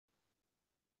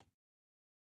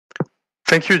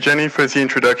Thank you, Jenny, for the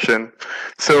introduction.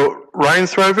 So, Ryan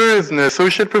Sriver is an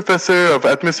associate professor of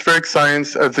atmospheric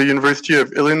science at the University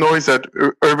of Illinois at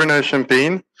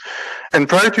Urbana-Champaign. And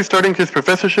prior to starting his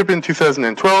professorship in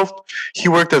 2012, he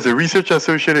worked as a research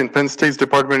associate in Penn State's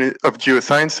Department of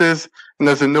Geosciences and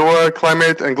as a NOAA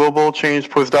Climate and Global Change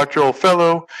postdoctoral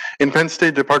fellow in Penn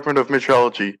State Department of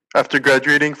Meteorology after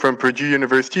graduating from Purdue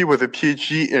University with a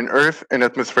PhD in Earth and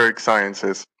Atmospheric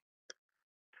Sciences.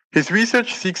 His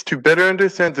research seeks to better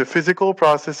understand the physical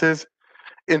processes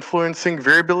influencing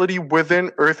variability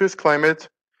within Earth's climate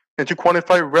and to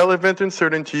quantify relevant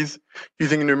uncertainties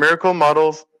using numerical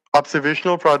models,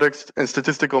 observational products, and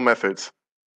statistical methods.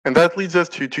 And that leads us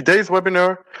to today's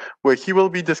webinar, where he will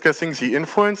be discussing the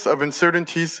influence of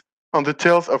uncertainties on the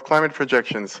tails of climate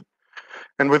projections.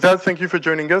 And with that, thank you for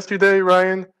joining us today,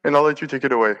 Ryan, and I'll let you take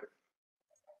it away.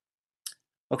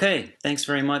 Okay, thanks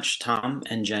very much, Tom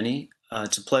and Jenny.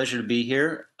 It's a pleasure to be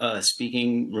here,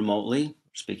 speaking remotely,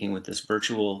 speaking with this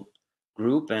virtual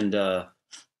group, and I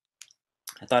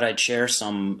thought I'd share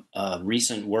some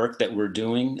recent work that we're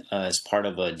doing as part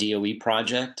of a DOE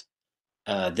project.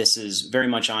 This is very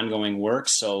much ongoing work,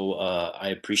 so I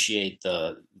appreciate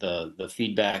the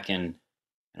feedback and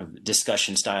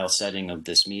discussion style setting of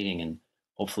this meeting, and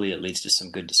hopefully it leads to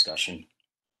some good discussion.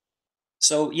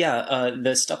 So yeah,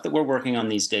 the stuff that we're working on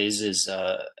these days is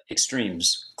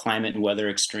extremes, climate and weather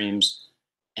extremes,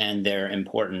 and their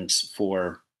importance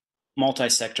for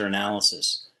multi-sector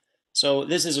analysis. So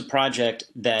this is a project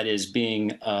that is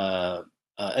being, it's a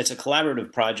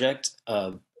collaborative project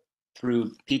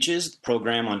through PEACHES,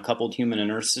 Program on Coupled Human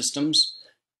and Earth Systems,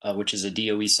 which is a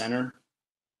DOE center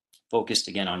focused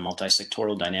again on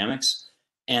multi-sectoral dynamics.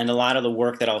 And a lot of the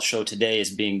work that I'll show today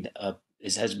is being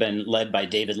has been led by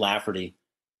David Lafferty.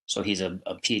 So he's a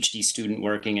PhD student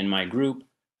working in my group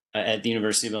at the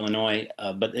University of Illinois,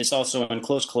 but it's also in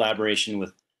close collaboration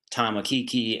with Tom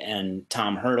Akiki and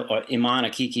Tom Hurdle, or Iman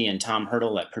Akiki and Tom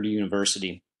Hurdle at Purdue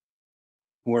University,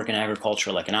 who work in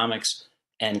agricultural economics,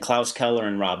 and Klaus Keller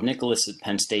and Rob Nicholas at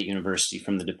Penn State University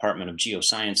from the Department of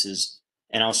Geosciences,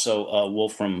 and also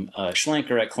Wolfram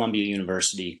Schlenker at Columbia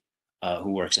University,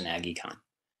 who works in ag econ.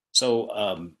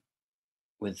 So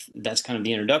that's kind of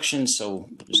the introduction, so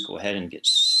we'll just go ahead and get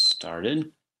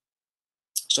started.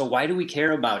 So why do we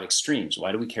care about extremes?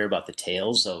 Why do we care about the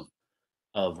tails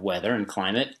of weather and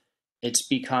climate? It's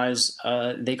because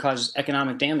they cause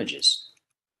economic damages.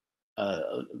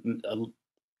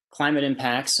 Climate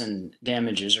impacts and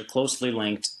damages are closely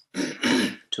linked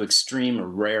to extreme or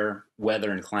rare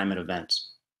weather and climate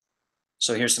events.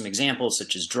 So here's some examples,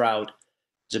 such as drought.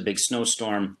 There's a big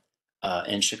snowstorm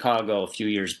in Chicago a few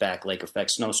years back, lake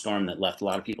effect snowstorm that left a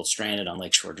lot of people stranded on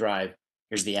Lakeshore Drive.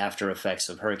 Here's the after effects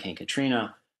of Hurricane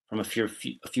Katrina from a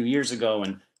few years ago,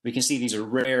 and we can see these are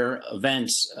rare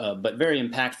events, but very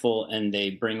impactful, and they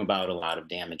bring about a lot of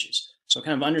damages. So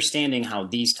kind of understanding how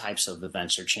these types of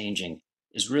events are changing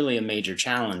is really a major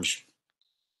challenge,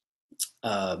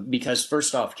 because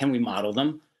first off, can we model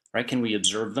them, right? Can we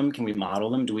observe them? Can we model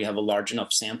them? Do we have a large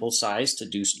enough sample size to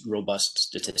do robust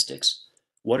statistics?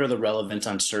 What are the relevant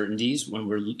uncertainties? When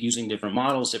we're using different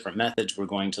models, different methods, we're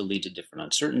going to lead to different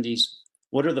uncertainties.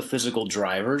 What are the physical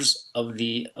drivers of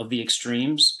the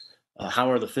extremes?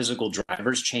 How are the physical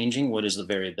drivers changing? What is the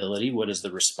variability? What is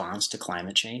the response to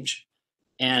climate change?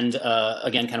 And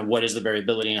again, kind of what is the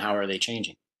variability and how are they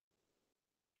changing?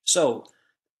 So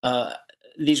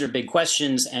these are big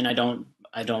questions, and I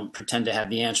don't pretend to have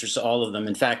the answers to all of them.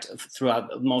 In fact,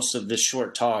 throughout most of this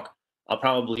short talk, I'll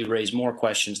probably raise more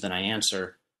questions than I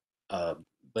answer.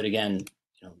 But again,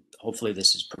 hopefully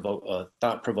this is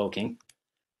thought-provoking.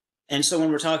 And so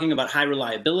when we're talking about high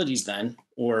reliabilities then,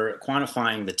 or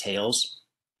quantifying the tails,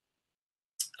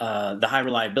 the high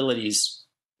reliabilities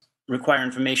require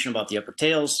information about the upper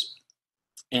tails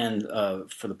and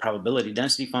for the probability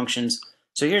density functions.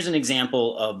 So here's an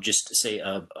example of just say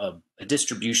a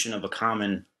distribution of a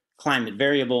common climate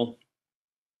variable.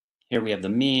 Here we have the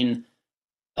mean,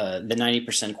 the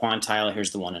 90% quantile.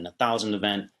 Here's the 1 in 1,000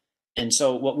 event. And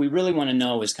so what we really want to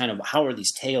know is kind of how are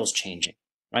these tails changing,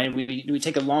 right? We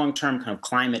take a long-term kind of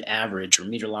climate average or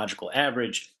meteorological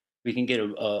average. We can get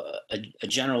a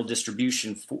general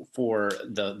distribution for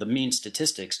the mean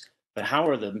statistics, but how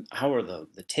are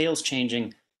the tails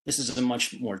changing? This is a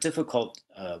much more difficult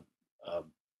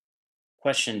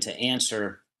question to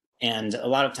answer, and a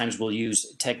lot of times we'll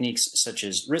use techniques such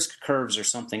as risk curves or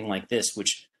something like this,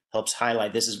 which helps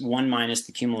highlight. This is 1 minus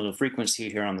the cumulative frequency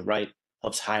here on the right,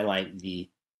 helps highlight the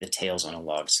tails on a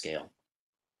log scale.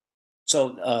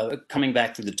 So coming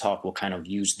back to the talk, we'll kind of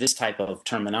use this type of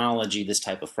terminology, this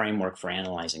type of framework for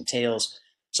analyzing tails.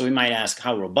 So we might ask,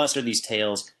 how robust are these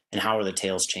tails? and how are the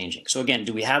tails changing? So again,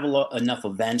 do we have enough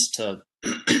events to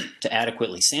to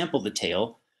adequately sample the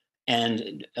tail,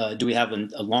 and do we have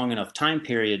a long enough time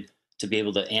period to be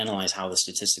able to analyze how the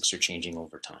statistics are changing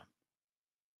over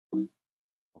time?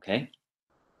 Okay.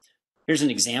 Here's an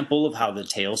example of how the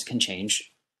tails can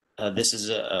change. This is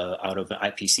out of an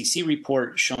IPCC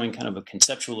report showing kind of a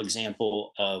conceptual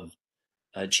example of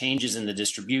changes in the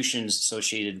distributions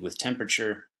associated with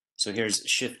temperature. So here's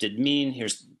shifted mean.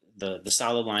 Here's the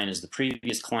solid line is the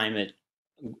previous climate.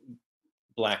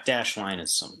 Black dash line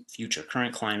is some future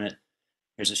current climate.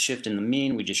 There's a shift in the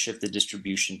mean. We just shift the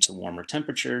distribution to warmer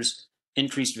temperatures.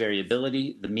 Increased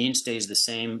variability. The mean stays the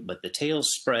same, but the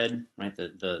tails spread, right?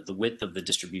 The width of the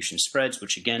distribution spreads,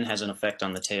 which again has an effect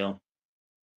on the tail.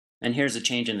 And here's a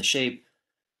change in the shape,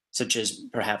 such as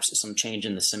perhaps some change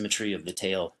in the symmetry of the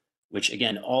tail, which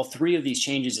again, all three of these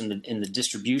changes in the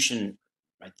distribution,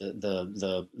 right?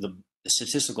 The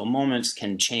statistical moments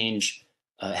can change,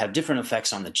 have different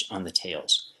effects on the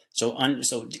tails. So kind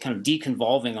of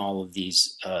deconvolving all of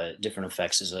these different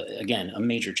effects is again a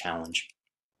major challenge,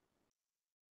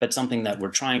 but something that we're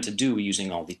trying to do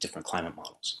using all these different climate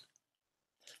models.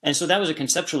 And so that was a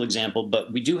conceptual example,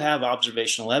 but we do have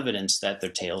observational evidence that their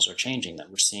tails are changing,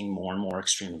 that we're seeing more and more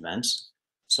extreme events.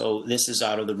 So this is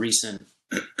out of the recent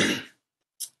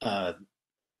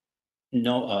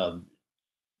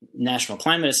National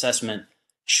Climate Assessment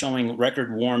showing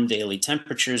record warm daily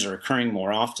temperatures are occurring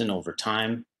more often over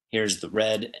time. Here's the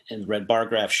red, and the red bar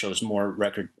graph shows more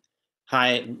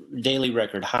daily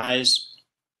record highs.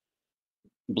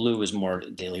 Blue is more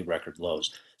daily record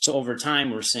lows. So over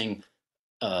time, we're seeing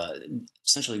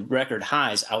essentially record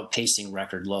highs outpacing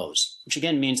record lows, which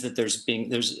again means that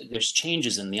there's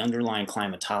changes in the underlying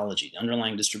climatology. The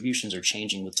underlying distributions are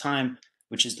changing with time,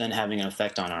 which is then having an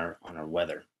effect on our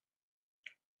weather.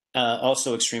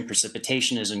 Also, extreme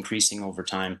precipitation is increasing over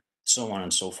time, so on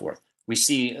and so forth. We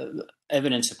see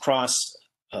evidence across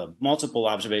multiple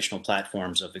observational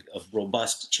platforms of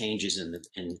robust changes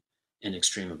in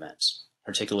extreme events,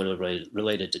 particularly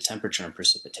related to temperature and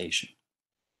precipitation.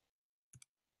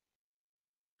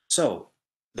 So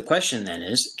the question then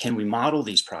is, can we model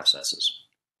these processes?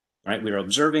 Right? We're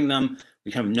observing them.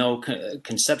 We kind of know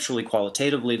conceptually,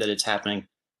 qualitatively that it's happening,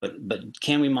 but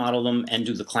can we model them, and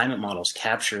do the climate models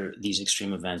capture these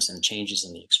extreme events and changes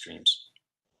in the extremes?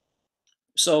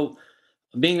 So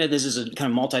being that this is a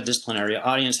kind of multidisciplinary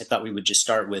audience, I thought we would just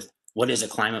start with what is a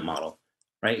climate model,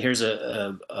 right? Here's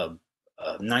a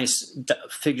nice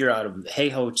figure out of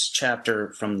Hayhote's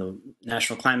chapter from the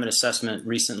National Climate Assessment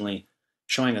recently,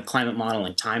 showing a climate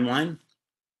modeling timeline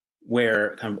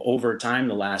where kind of over time,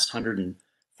 the last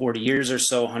 140 years or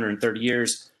so, 130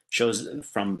 years, shows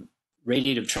from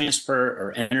radiative transfer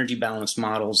or energy balance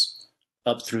models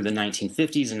up through the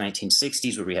 1950s and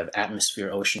 1960s, where we have atmosphere,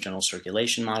 ocean, general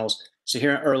circulation models. So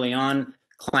here early on,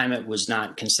 climate was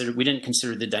not considered, we didn't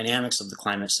consider the dynamics of the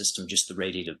climate system, just the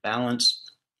radiative balance.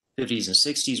 50s and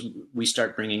 60s, we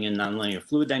start bringing in nonlinear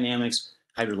fluid dynamics,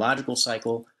 hydrological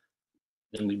cycle.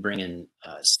 Then we bring in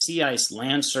sea ice,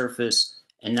 land surface,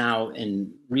 and now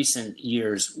in recent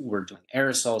years, we're doing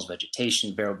aerosols,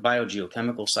 vegetation,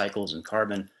 biogeochemical cycles, and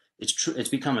carbon. It's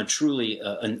become a truly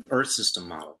an Earth system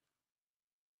model.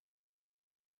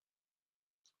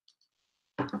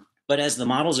 But as the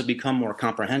models have become more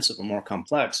comprehensive and more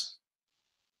complex,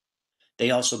 they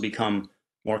also become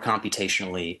more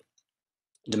computationally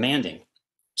demanding.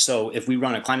 So if we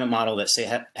run a climate model that,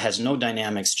 say, has no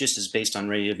dynamics, just is based on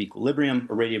radiative equilibrium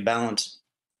or radiative balance,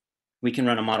 we can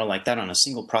run a model like that on a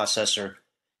single processor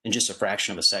in just a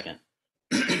fraction of a second.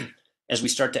 As we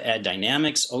start to add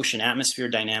dynamics, ocean atmosphere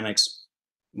dynamics,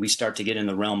 we start to get in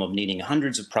the realm of needing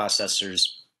hundreds of processors.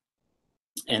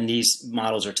 And these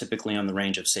models are typically on the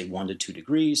range of, say, 1 to 2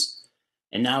 degrees.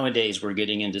 And nowadays, we're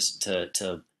getting into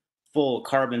full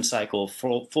carbon cycle,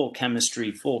 full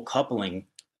chemistry, full coupling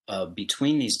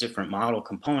between these different model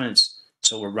components.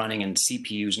 So we're running in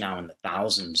CPUs now in the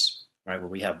thousands, right, where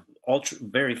we have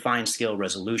very fine scale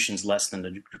resolutions, less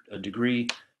than a degree,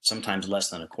 sometimes less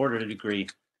than a quarter of a degree,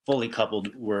 fully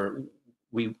coupled, where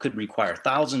we could require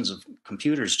thousands of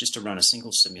computers just to run a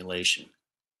single simulation.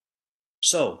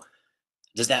 So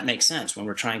does that make sense when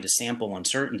we're trying to sample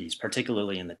uncertainties,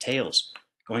 particularly in the tails?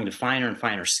 Going to finer and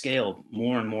finer scale,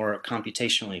 more and more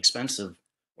computationally expensive,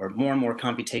 or more and more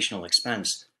computational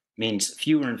expense, means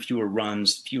fewer and fewer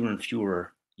runs, fewer and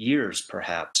fewer years,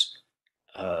 perhaps,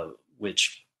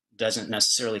 which doesn't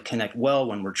necessarily connect well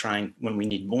when we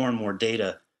need more and more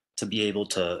data to be able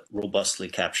to robustly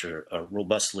capture or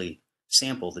robustly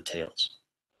sample the tails.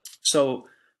 So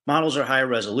models are higher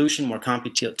resolution, more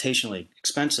computationally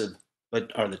expensive,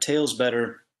 but are the tails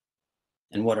better?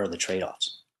 and what are the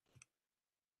trade-offs.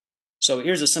 So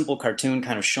here's a simple cartoon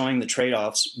kind of showing the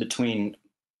trade-offs between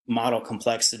model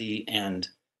complexity and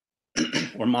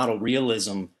or model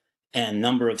realism and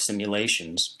number of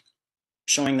simulations,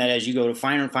 showing that as you go to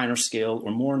finer and finer scale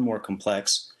or more and more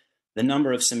complex, the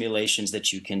number of simulations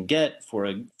that you can get for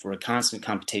a constant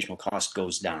computational cost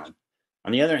goes down.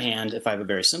 On the other hand, if I have a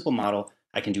very simple model,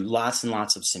 I can do lots and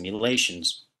lots of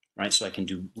simulations, right? So I can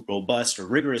do robust or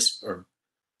rigorous or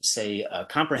say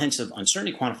comprehensive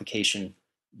uncertainty quantification,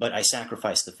 but I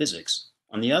sacrifice the physics.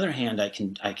 On the other hand, I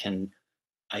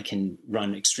can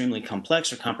run extremely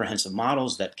complex or comprehensive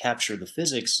models that capture the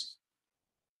physics,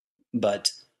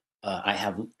 but I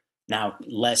have now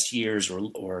less years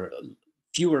or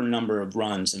fewer number of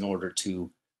runs in order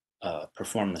to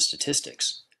perform the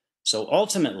statistics. So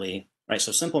ultimately, right,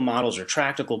 so simple models are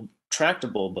tractable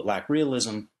but lack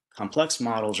realism. Complex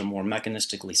models are more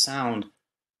mechanistically sound,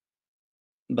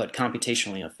 but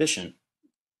computationally efficient.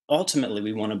 Ultimately,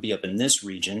 we want to be up in this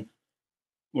region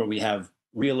where we have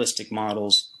realistic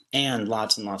models and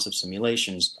lots of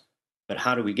simulations. But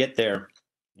how do we get there?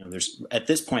 You know, at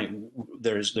this point,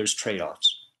 there's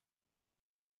trade-offs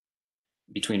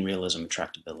between realism and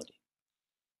tractability.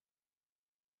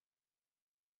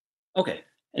 Okay,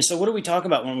 and so what do we talk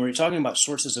about when we're talking about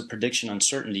sources of prediction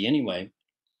uncertainty anyway?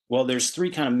 Well, there's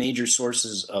three kind of major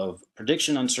sources of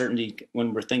prediction uncertainty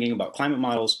when we're thinking about climate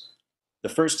models. The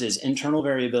first is internal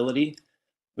variability,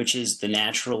 which is the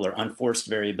natural or unforced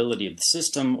variability of the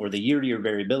system, or the year-to-year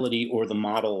variability, or the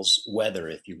model's weather,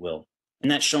 if you will.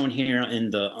 And that's shown here on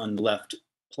the left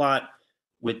plot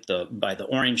with by the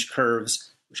orange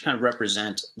curves, which kind of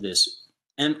represent this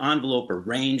envelope or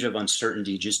range of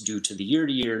uncertainty just due to the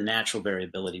year-to-year natural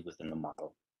variability within the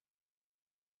model.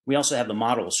 We also have the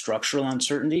model structural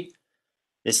uncertainty.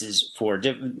 This is for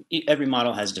every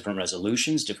model has different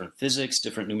resolutions, different physics,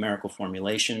 different numerical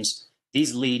formulations.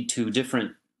 These lead to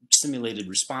different simulated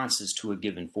responses to a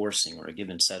given forcing or a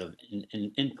given set of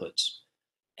inputs.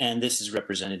 And this is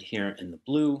represented here in the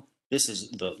blue. This is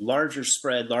the larger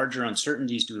spread, larger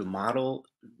uncertainties due to model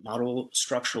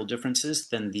structural differences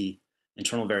than the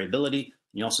internal variability.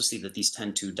 You also see that these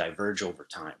tend to diverge over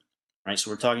time, right? So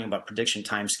we're talking about prediction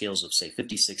timescales of say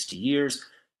 50, 60 years.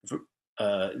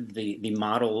 The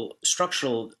model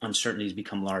structural uncertainties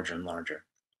become larger and larger.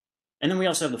 And then we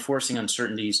also have the forcing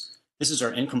uncertainties. This is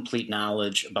our incomplete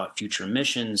knowledge about future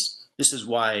emissions. This is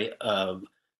why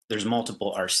there's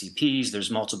multiple RCPs,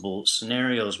 there's multiple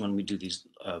scenarios when we do these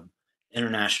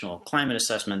international climate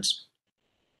assessments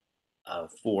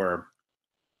for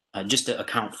just to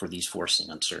account for these forcing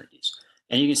uncertainties.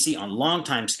 And you can see on long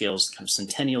time scales, kind of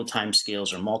centennial time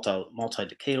scales or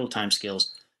multi-decadal time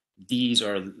scales, these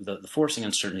are the forcing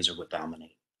uncertainties are what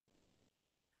dominate.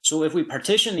 So if we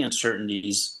partition the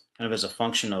uncertainties kind of as a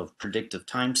function of predictive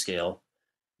time scale,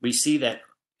 we see that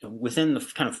within the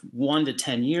kind of 1 to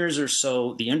 10 years or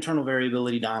so, the internal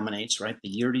variability dominates, right? The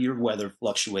year-to-year weather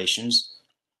fluctuations,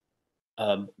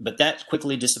 but that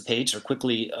quickly dissipates or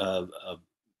quickly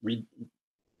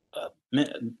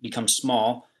becomes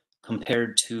small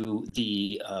compared to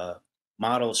the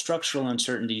model structural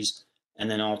uncertainties, and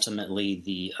then ultimately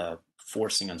the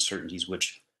forcing uncertainties,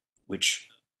 which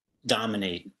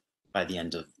dominate by the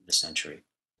end of the century.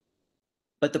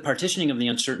 But the partitioning of the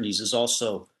uncertainties is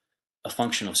also a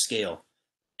function of scale,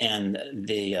 and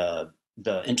the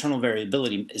internal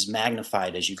variability is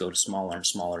magnified as you go to smaller and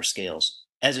smaller scales,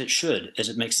 as it should, as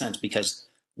it makes sense, because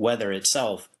weather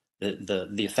itself,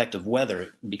 the effect of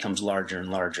weather becomes larger and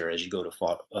larger as you go to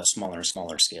smaller and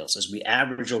smaller scales. As we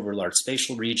average over large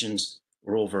spatial regions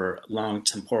or over long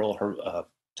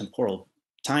temporal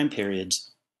time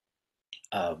periods,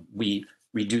 we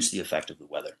reduce the effect of the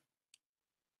weather.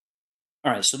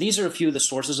 All right, so these are a few of the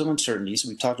sources of uncertainties.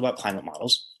 We've talked about climate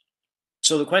models.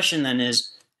 So the question then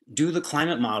is, do the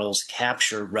climate models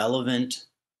capture relevant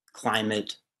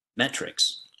climate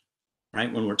metrics,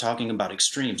 right, when we're talking about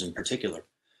extremes in particular?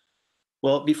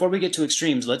 Well, before we get to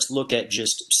extremes, let's look at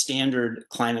just standard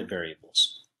climate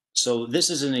variables. So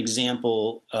this is an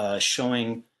example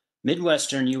showing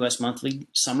Midwestern U.S. monthly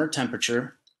summer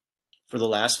temperature for the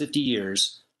last 50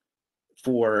 years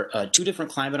for 2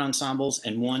 different climate ensembles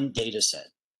and 1 data set.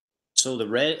 So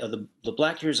the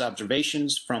black here is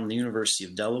observations from the University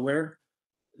of Delaware.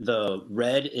 The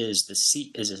red is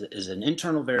an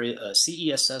internal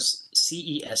CESM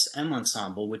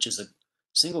ensemble, which is a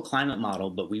single climate model,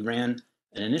 but we ran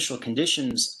an initial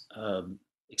conditions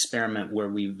experiment where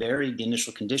we varied the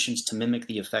initial conditions to mimic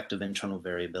the effect of internal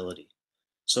variability.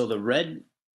 So the red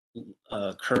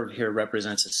curve here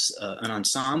represents an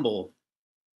ensemble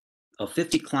of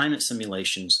 50 climate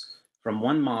simulations from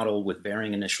one model with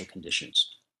varying initial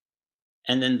conditions.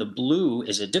 And then the blue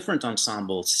is a different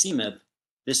ensemble, CMIP.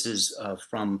 This is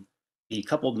from the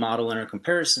coupled model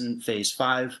intercomparison phase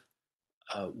 5,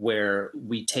 where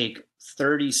we take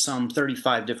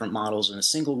 35 different models in a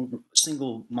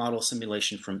single model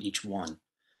simulation from each one.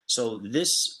 So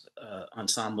this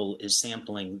ensemble is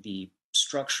sampling the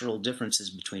structural differences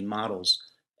between models,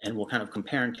 and we'll kind of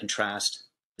compare and contrast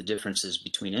the differences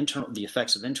between the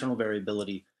effects of internal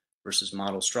variability versus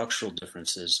model structural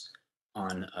differences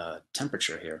on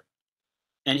temperature here.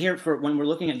 And here, for when we're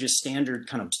looking at just standard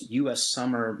kind of US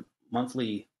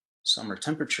monthly summer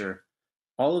temperature,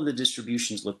 all of the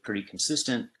distributions look pretty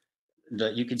consistent.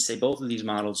 You could say both of these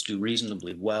models do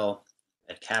reasonably well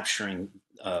at capturing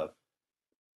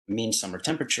mean summer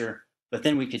temperature. But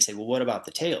then we could say, well, what about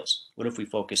the tails? What if we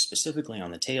focus specifically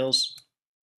on the tails?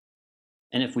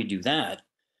 And if we do that,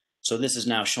 so this is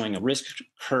now showing a risk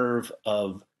curve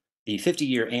of the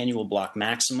 50-year annual block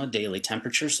maxima daily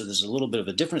temperature. So there's a little bit of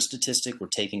a different statistic. We're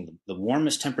taking the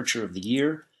warmest temperature of the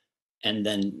year and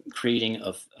then creating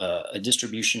a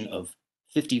distribution of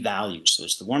 50 values. So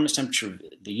it's the warmest temperature of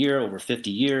the year over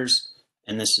 50 years.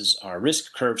 And this is our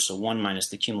risk curve, so 1 minus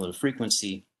the cumulative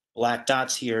frequency. Black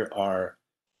dots here are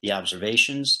the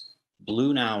observations.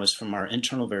 Blue now is from our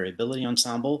internal variability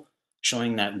ensemble,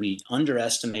 showing that we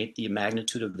underestimate the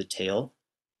magnitude of the tail.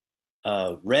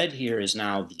 Red here is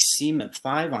now the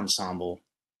CMIP5 ensemble,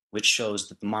 which shows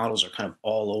that the models are kind of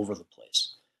all over the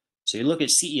place. So you look at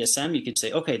CESM, you could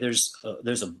say, okay, there's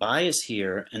a bias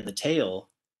here in the tail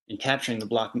in capturing the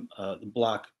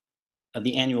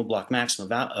annual block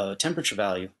maximum temperature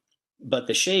value, but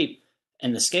the shape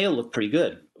and the scale look pretty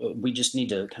good. We just need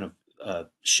to kind of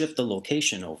shift the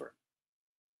location over.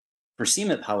 For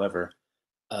CMIP, however,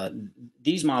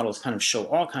 these models kind of show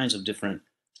all kinds of different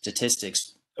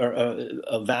statistics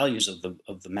or values of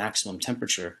the maximum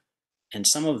temperature, and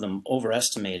some of them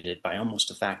overestimated it by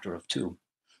almost a factor of 2,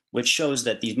 which shows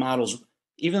that these models,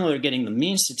 even though they're getting the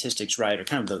mean statistics right, or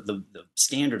kind of the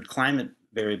standard climate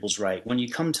variables right, when you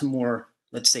come to more,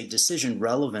 let's say, decision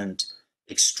relevant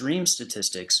extreme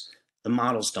statistics, the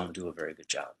models don't do a very good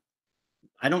job.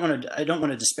 I don't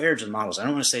want to disparage the models. I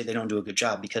don't want to say they don't do a good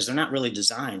job, because they're not really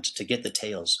designed to get the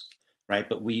tails, right?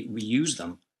 But we use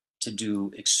them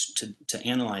to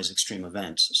analyze extreme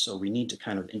events. So we need to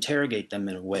kind of interrogate them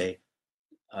in a way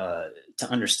to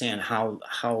understand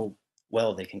how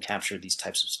well they can capture these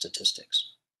types of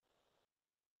statistics.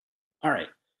 All right,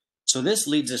 so this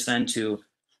leads us then to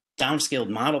downscaled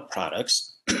model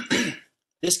products.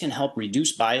 This can help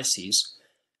reduce biases.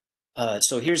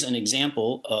 So here's an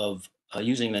example of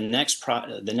using the next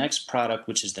product,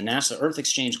 which is the NASA Earth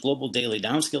Exchange Global Daily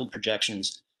Downscaled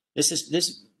Projections.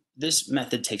 This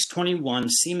method takes 21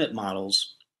 CMIP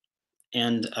models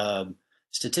and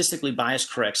statistically bias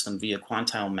corrects them via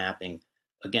quantile mapping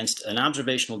against an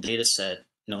observational data set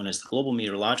known as the Global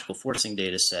Meteorological Forcing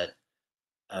Data Set,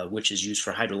 which is used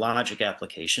for hydrologic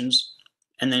applications.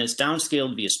 And then it's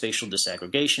downscaled via spatial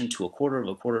disaggregation to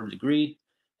 1/4 of a degree,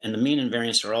 and the mean and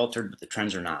variance are altered, but the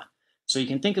trends are not. So you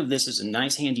can think of this as a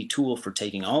nice handy tool for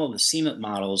taking all of the CMIP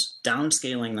models,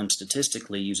 downscaling them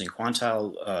statistically using a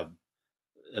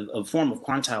form of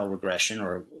quantile regression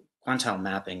or quantile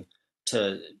mapping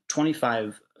to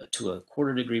 25 to a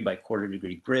 1/4 degree by 1/4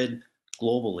 degree grid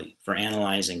globally for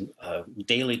analyzing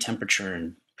daily temperature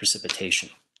and precipitation.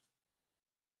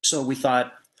 So we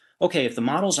thought, okay, if the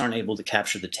models aren't able to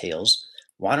capture the tails,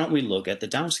 why don't we look at the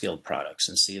downscaled products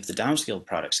and see if the downscaled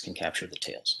products can capture the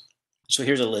tails? So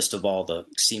here's a list of all the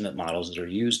CMIP models that are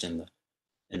used in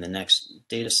the next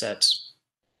data sets.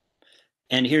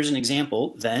 And here's an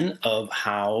example then of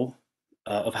how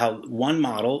one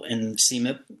model in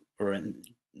CMIP or in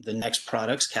the next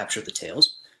products capture the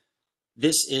tails.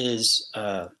 This is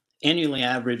annually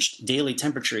averaged daily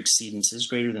temperature exceedances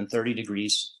greater than 30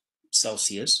 degrees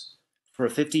Celsius for a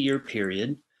 50-year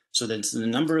period. So that's the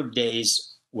number of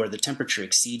days where the temperature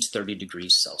exceeds 30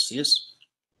 degrees Celsius.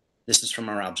 This is from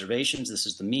our observations. This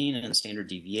is the mean and standard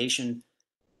deviation.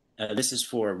 This is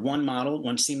for one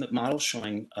CMIP model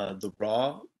showing the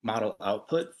raw model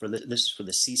output. This is for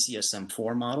the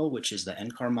CCSM4 model, which is the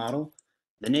NCAR model.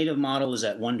 The native model is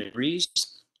at 1 degrees,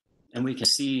 and we can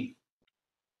see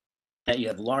that you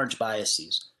have large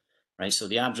biases, right? So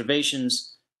the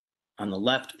observations on the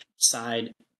left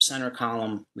side, center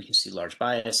column, we can see large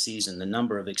biases and the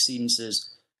number of exceedances,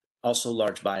 also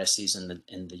large biases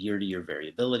in the year-to-year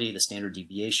variability, the standard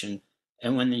deviation.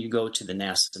 And when you go to the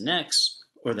NASA Next,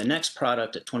 or the next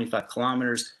product at 25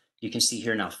 kilometers, you can see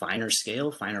here now finer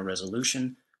scale, finer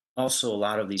resolution. Also, a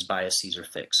lot of these biases are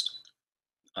fixed.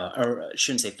 Or I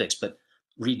shouldn't say fixed, but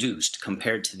reduced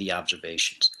compared to the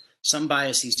observations. Some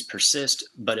biases persist,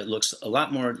 but it looks a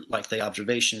lot more like the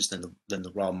observations than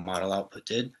the raw model output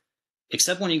did,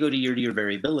 except when you go to year-to-year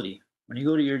variability. When you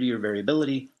go to year-to-year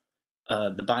variability,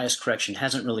 the bias correction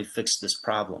hasn't really fixed this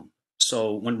problem.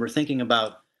 So when we're thinking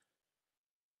about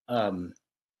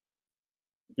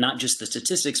not just the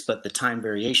statistics, but the time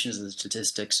variations of the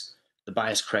statistics, the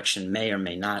bias correction may or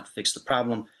may not fix the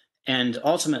problem. And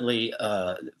ultimately,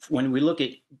 when we look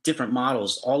at different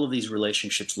models, all of these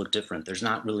relationships look different. There's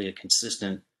not really a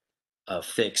consistent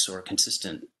fix or a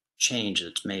consistent change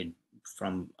that's made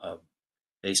from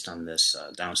based on this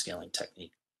downscaling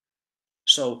technique.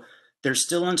 So there's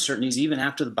still uncertainties even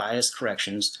after the bias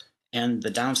corrections and the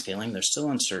downscaling. There's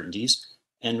still uncertainties,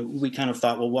 and we kind of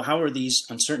thought, well, how are these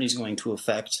uncertainties going to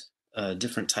affect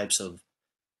different types of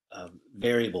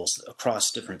variables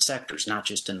across different sectors, not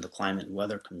just in the climate and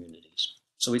weather communities?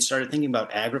 So we started thinking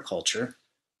about agriculture,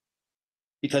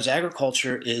 because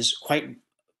agriculture is quite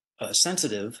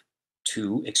sensitive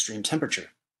to extreme temperature.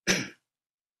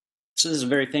 So this is a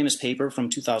very famous paper from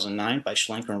 2009 by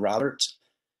Schlenker and Roberts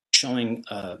showing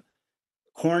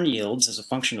corn yields as a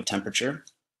function of temperature.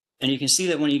 And you can see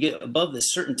that when you get above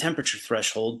this certain temperature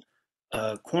threshold,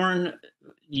 corn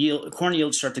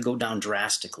yields start to go down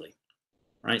drastically,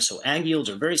 right? So ag yields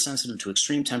are very sensitive to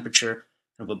extreme temperature.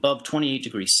 Of above 28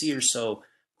 degrees C or so,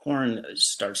 corn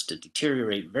starts to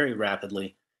deteriorate very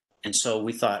rapidly. And so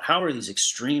we thought, how are these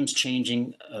extremes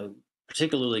changing,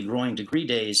 particularly growing degree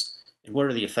days, and what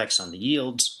are the effects on the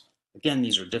yields? Again,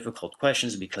 these are difficult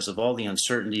questions because of all the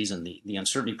uncertainties, and the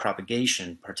uncertainty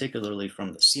propagation, particularly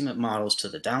from the CMIP models to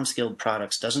the downscaled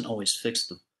products, doesn't always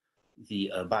fix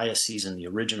the biases in the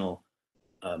original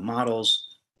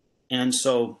models. And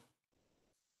so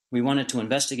we wanted to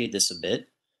investigate this a bit.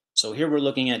 So here we're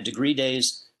looking at degree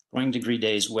days, growing degree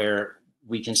days, where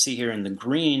we can see here in the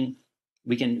green,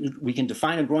 we can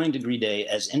define a growing degree day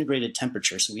as integrated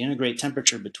temperature. So we integrate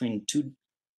temperature between two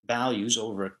values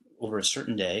over a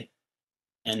certain day,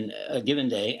 and a given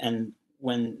day, and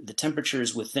when the temperature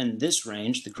is within this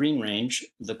range, the green range,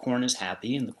 the corn is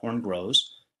happy and the corn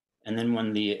grows. And then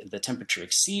when the temperature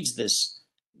exceeds this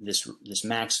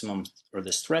maximum, or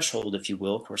this threshold, if you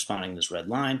will, corresponding to this red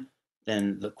line,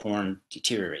 then the corn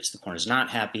deteriorates. The corn is not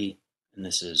happy, and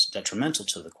this is detrimental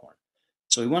to the corn.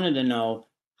 So we wanted to know,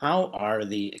 how are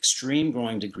the extreme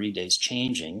growing degree days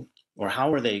changing, or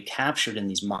how are they captured in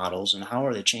these models, and how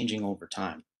are they changing over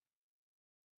time?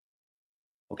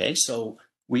 Okay, so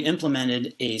we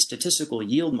implemented a statistical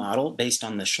yield model based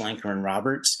on the Schlenker and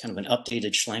Roberts, kind of an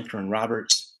updated Schlenker and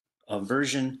Roberts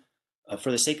version.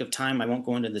 For the sake of time, I won't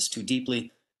go into this too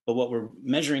deeply, but what we're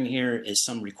measuring here is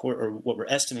what we're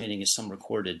estimating is some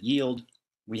recorded yield.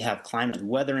 We have climate and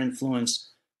weather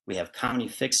influence. We have county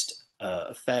fixed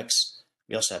effects.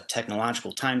 We also have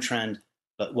technological time trend.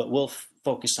 But what we'll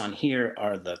focus on here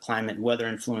are the climate and weather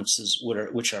influences,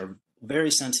 which are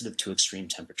very sensitive to extreme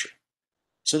temperature.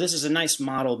 So this is a nice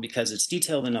model because it's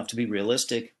detailed enough to be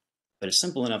realistic, but it's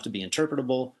simple enough to be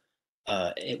interpretable.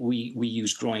 We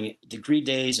use growing degree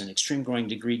days and extreme growing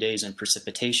degree days and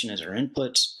precipitation as our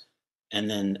inputs. And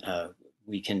then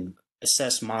we can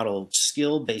assess model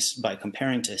skill based by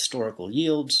comparing to historical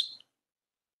yields.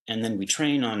 And then we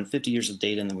train on 50 years of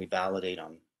data, and then we validate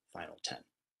on final 10.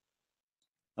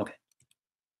 Okay.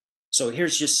 So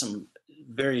here's just some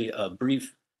very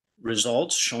brief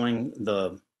results showing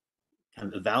the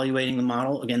kind of evaluating the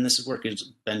model. Again, this work has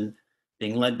been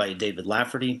being led by David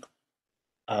Lafferty.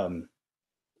 And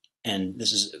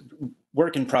this is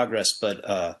work in progress,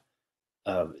 but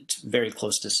it's very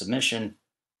close to submission.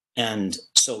 And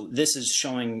so this is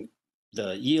showing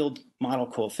the yield model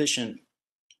coefficient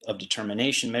of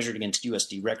determination measured against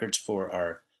USD records for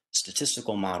our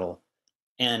statistical model.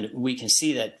 And we can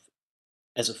see that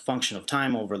as a function of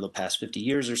time over the past 50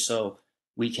 years or so,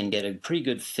 we can get a pretty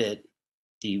good fit.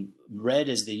 The red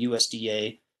is the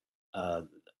USDA.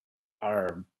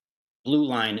 Our blue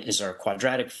line is our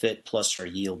quadratic fit plus our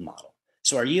yield model.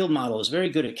 So our yield model is very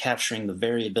good at capturing the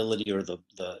variability, or the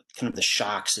kind of the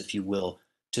shocks, if you will,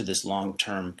 to this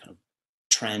long-term kind of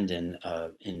trend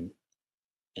in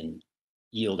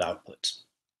yield outputs.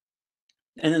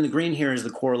 And then the green here is the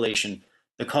correlation.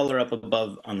 The color up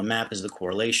above on the map is the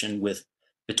correlation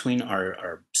between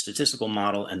our statistical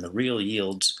model and the real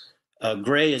yields.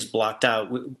 Gray is blocked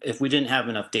out. If we didn't have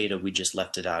enough data, we just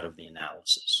left it out of the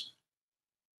analysis.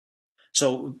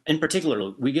 So in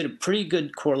particular, we get a pretty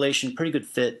good correlation, pretty good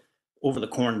fit over the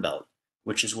Corn Belt,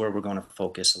 which is where we're going to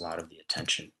focus a lot of the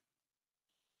attention.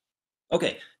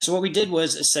 Okay, so what we did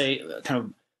was say,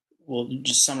 we'll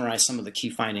just summarize some of the key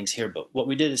findings here, but what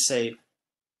we did is say,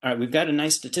 all right, we've got a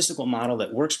nice statistical model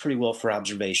that works pretty well for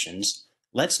observations.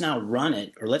 Let's now run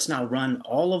it, or let's now run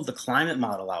all of the climate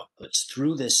model outputs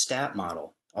through this stat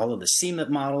model, all of the CMIP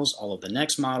models, all of the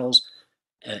NEXT models,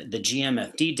 the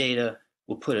GMFD data.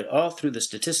 We'll put it all through the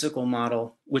statistical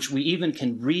model, which we even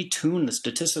can retune the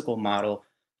statistical model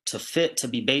to fit to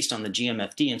be based on the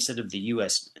GMFD instead of the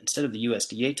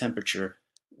USDA temperature.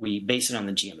 We base it on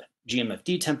the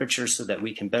GMFD temperature so that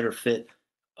we can better fit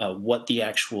what the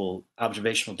actual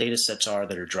observational data sets are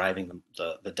that are driving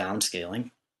the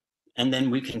downscaling. And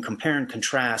then we can compare and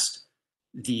contrast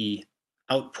the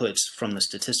outputs from the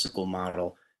statistical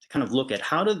model to kind of look at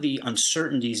how do the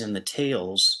uncertainties in the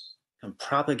tails can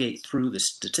propagate through the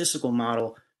statistical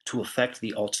model to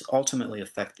ultimately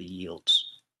affect the yields.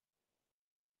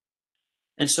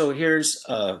 And so here's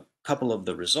a couple of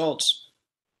the results.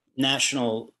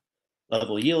 National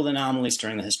level yield anomalies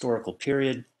during the historical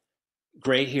period.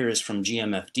 Gray here is from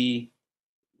GMFD.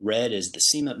 Red is the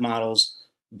CMIP models.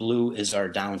 Blue is our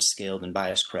downscaled and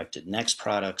bias corrected NEXT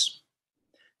products.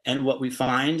 And what we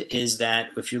find is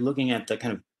that if you're looking at the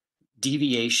kind of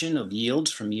deviation of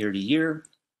yields from year to year,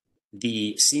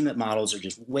 the CMIP models are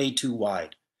just way too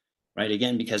wide, right?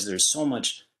 Again, because there's so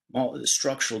much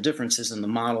structural differences in the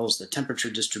models, the temperature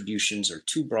distributions are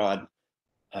too broad,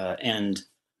 and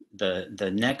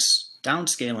the NEXT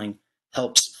downscaling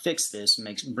helps fix this,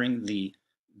 bring the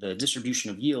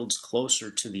distribution of yields closer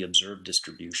to the observed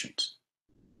distributions.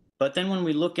 But then when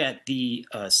we look at the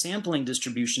sampling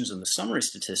distributions and the summary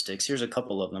statistics, here's a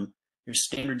couple of them. Here's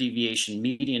standard deviation,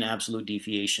 median absolute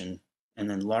deviation, and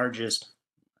then largest.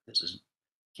 This is,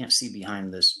 can't see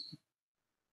behind this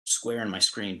square on my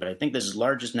screen, but I think this is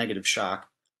largest negative shock,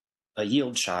 a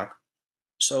yield shock.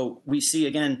 So we see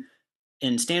again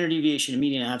in standard deviation and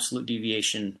median absolute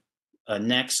deviation,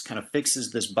 NEXT kind of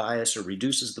fixes this bias or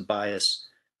reduces the bias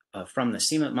from the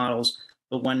CMIP models.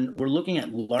 But when we're looking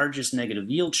at largest negative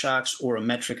yield shocks or a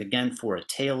metric again for a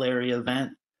tail area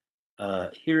event,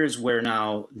 here is where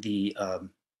now the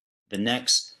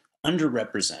NEXT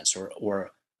underrepresents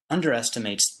or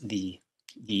underestimates the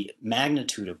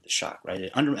magnitude of the shock, right?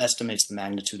 It underestimates the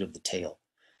magnitude of the tail.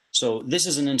 So this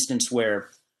is an instance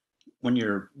where when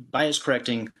you're bias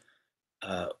correcting,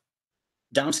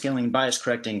 downscaling bias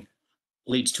correcting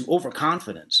leads to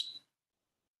overconfidence.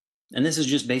 And this is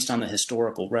just based on the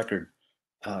historical record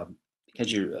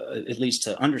because it leads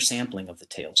to undersampling of the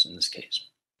tails in this case.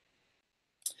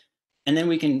 And then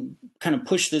we can kind of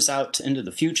push this out into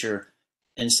the future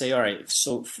and say, all right,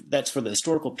 so that's for the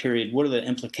historical period. What are the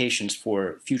implications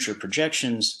for future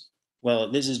projections?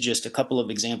 Well, this is just a couple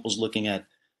of examples looking at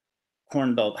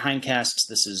corn belt hindcasts.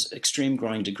 This is extreme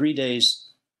growing degree days.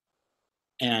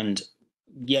 And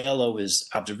yellow is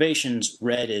observations,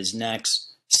 red is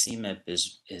NEXT, CMIP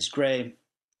is gray.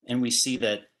 And we see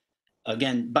that,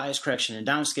 again, bias correction and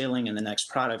downscaling and the NEXT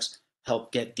products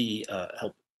help get the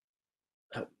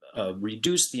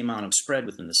reduce the amount of spread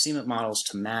within the CMIP models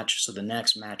to match, so the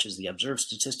NEXT matches the observed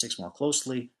statistics more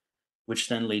closely, which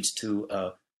then leads to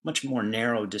a much more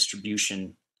narrow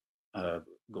distribution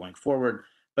going forward.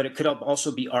 But it could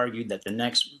also be argued that the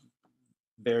NEXT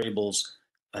variables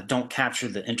don't capture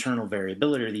the internal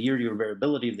variability or the year-to-year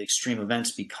variability of the extreme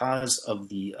events because of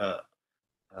the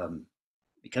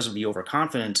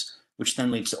overconfidence, which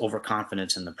then leads to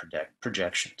overconfidence in the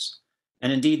projections.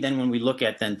 And indeed, then when we look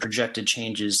at then projected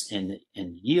changes in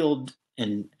yield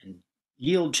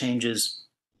changes,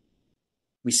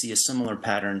 we see a similar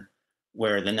pattern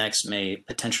where the NEXT may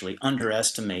potentially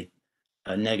underestimate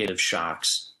negative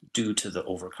shocks due to the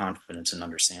overconfidence and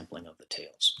undersampling of the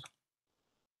tails.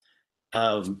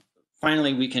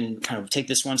 Finally, we can kind of take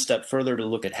this one step further to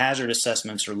look at hazard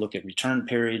assessments or look at return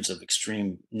periods of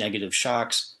extreme negative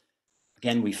shocks.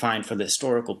 Again, we find for the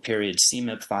historical period,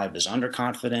 CMIP 5 is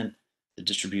underconfident. The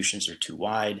distributions are too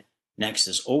wide. NEXT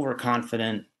is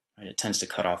overconfident. Right? It tends to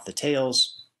cut off the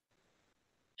tails.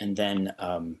 And then,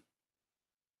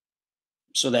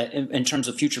 so that in terms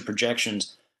of future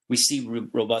projections, we see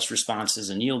robust responses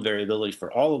and yield variability for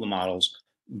all of the models,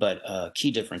 but key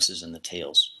differences in the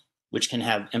tails, which can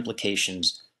have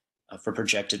implications for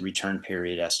projected return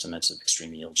period estimates of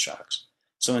extreme yield shocks.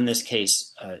 So in this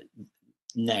case,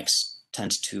 NEXT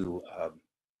tends to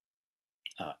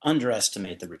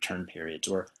underestimate the return periods,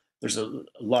 or there's a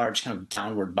large kind of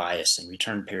downward bias in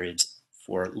return periods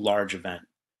for large event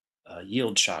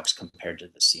yield shocks compared to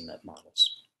the CMIP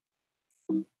models.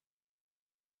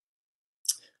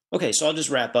 Okay, so I'll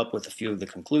just wrap up with a few of the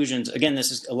conclusions. Again,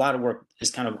 this is a lot of work is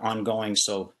kind of ongoing,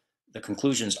 so the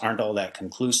conclusions aren't all that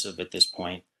conclusive at this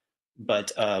point.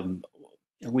 But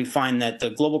we find that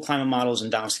the global climate models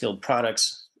and downscaled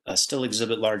products still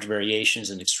exhibit large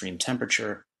variations in extreme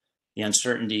temperature. the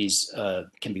uncertainties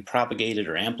can be propagated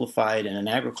or amplified in an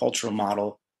agricultural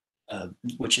model,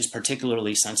 which is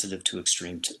particularly sensitive to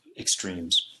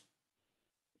extremes.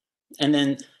 And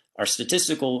then our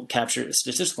statistical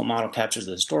model captures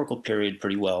the historical period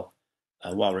pretty well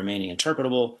while remaining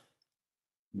interpretable,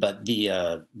 but the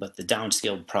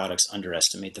downscaled products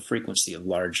underestimate the frequency of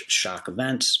large shock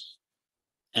events.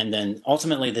 And then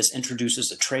ultimately this introduces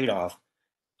a trade-off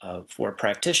for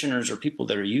practitioners or people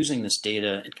that are using this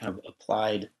data in kind of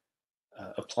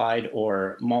applied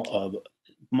or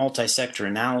multi-sector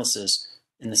analysis,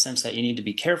 in the sense that you need to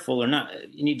be careful, or not,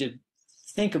 you need to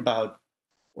think about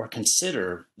or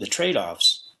consider the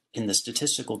trade-offs in the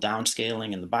statistical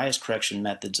downscaling and the bias correction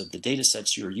methods of the data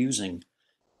sets you're using.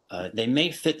 They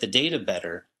may fit the data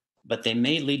better, but they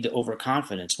may lead to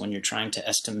overconfidence when you're trying to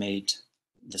estimate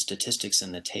the statistics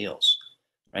and the tails,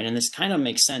 right? And this kind of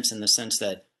makes sense in the sense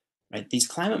that, right, these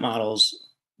climate models,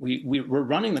 we're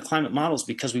running the climate models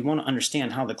because we want to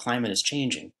understand how the climate is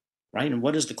changing, right? And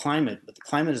what is the climate? But the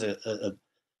climate is a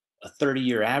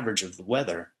 30-year average of the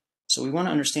weather. So we want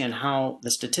to understand how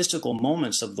the statistical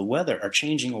moments of the weather are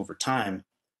changing over time.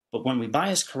 But when we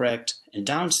bias correct and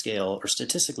downscale or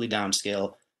statistically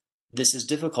downscale, this is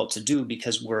difficult to do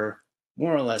because we're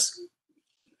more or less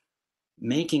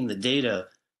making the data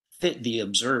fit the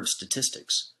observed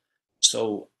statistics.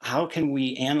 So how can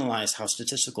we analyze how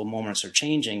statistical moments are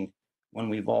changing when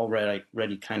we've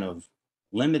already kind of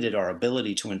limited our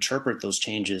ability to interpret those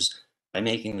changes by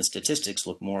making the statistics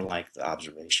look more like the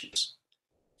observations?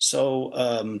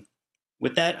 So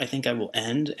with that, I think I will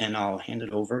end, and I'll hand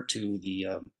it over to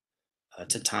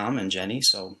to Tom and Jenny.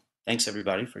 So thanks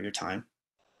everybody for your time.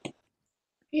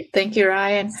 Thank you,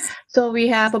 Ryan. So we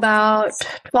have about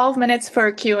 12 minutes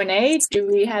for Q&A. Do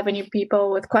we have any people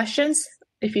with questions?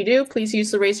 If you do, please use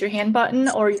the raise your hand button,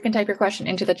 or you can type your question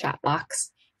into the chat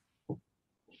box.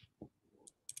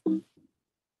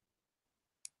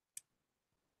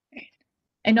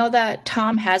 I know that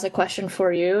Tom has a question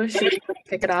for you. Should we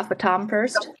kick it off with Tom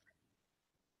first?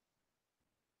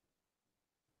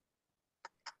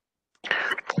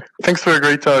 Thanks for a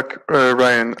great talk,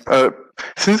 Ryan.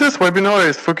 Since this webinar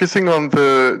is focusing on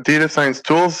the data science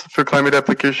tools for climate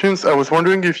applications, I was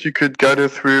wondering if you could guide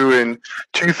us through in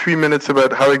 2-3 minutes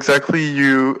about how exactly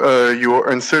your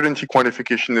uncertainty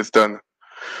quantification is done,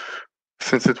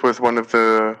 since it was one of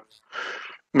the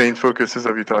main focuses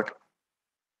of your talk.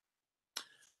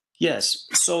 Yes,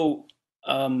 so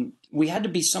we had to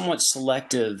be somewhat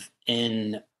selective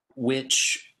in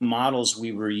which models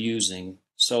we were using.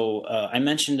 So I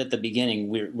mentioned at the beginning,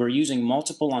 we're using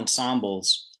multiple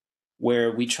ensembles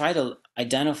where we try to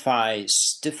identify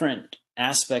different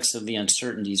aspects of the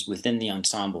uncertainties within the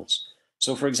ensembles.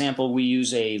 So for example, we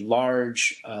use a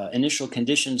large initial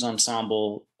conditions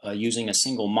ensemble using a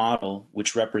single model,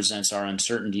 which represents our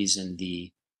uncertainties in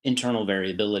the internal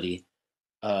variability.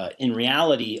 In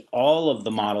reality, all of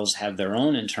the models have their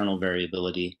own internal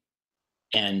variability,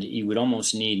 and you would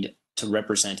almost need to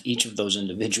represent each of those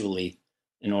individually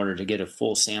in order to get a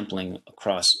full sampling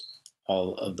across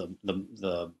all of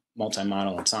the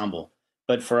multi-model ensemble.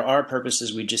 But for our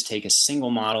purposes, we just take a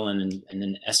single model and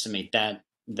then estimate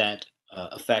that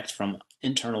effect from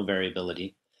internal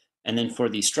variability. And then for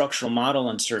the structural model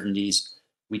uncertainties,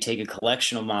 we take a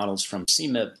collection of models from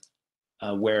CMIP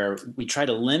where we try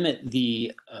to limit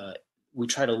the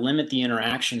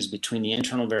interactions between the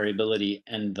internal variability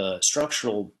and the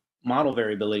structural model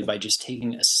variability by just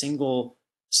taking a single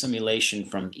simulation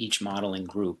from each modeling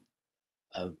group.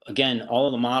 Again, all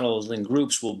of the modeling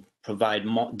groups will provide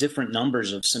different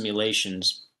numbers of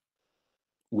simulations,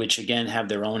 which again have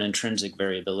their own intrinsic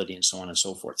variability and so on and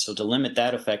so forth. So to limit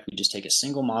that effect, we just take a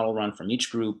single model run from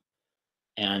each group,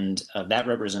 and that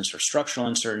represents our structural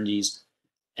uncertainties.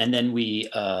 And then we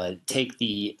take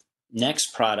the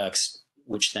next products,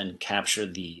 which then capture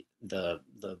the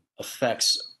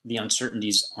effects, the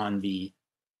uncertainties on the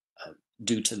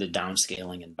due to the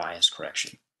downscaling and bias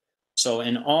correction. So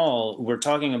in all, we're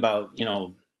talking about, you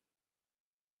know,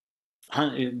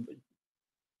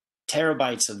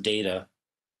 terabytes of data.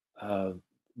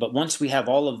 But once we have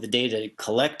all of the data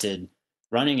collected,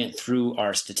 running it through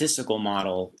our statistical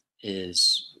model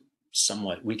is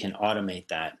somewhat, we can automate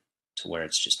that to where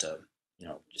it's just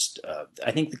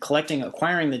I think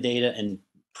acquiring the data and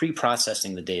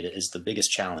pre-processing the data is the biggest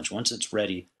challenge. Once it's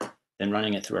ready, then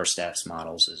running it through our stats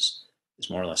models is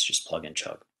more or less just plug and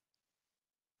chug.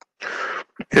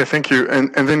 Yeah, thank you.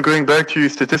 And then going back to your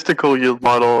statistical yield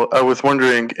model, I was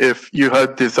wondering if you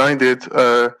had designed it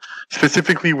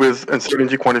specifically with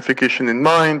uncertainty quantification in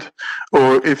mind,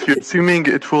 or if you're assuming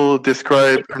it will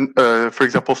describe, for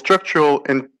example, structural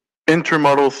and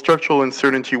intermodal structural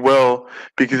uncertainty well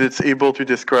because it's able to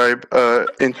describe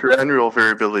interannual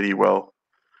variability well?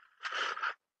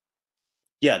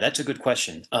 Yeah, that's a good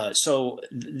question. So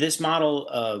this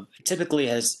model typically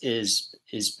it's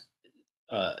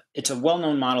a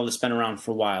well-known model that's been around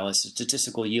for a while. It's a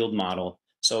statistical yield model.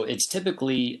 So it's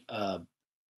typically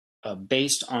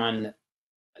based on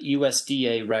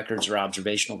USDA records or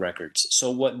observational records.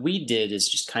 So what we did is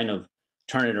just kind of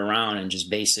turn it around and just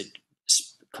base it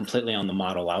completely on the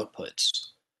model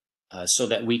outputs, so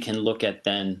that we can look at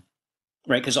then,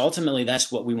 right? Because ultimately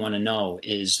that's what we want to know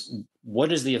is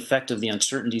what is the effect of the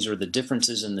uncertainties or the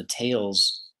differences in the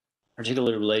tails,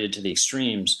 particularly related to the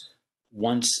extremes,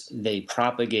 once they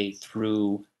propagate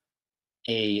through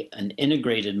an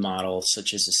integrated model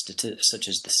such as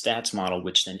the stats model,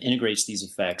 which then integrates these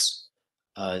effects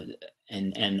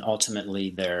and ultimately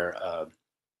their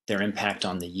impact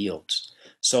on the yields.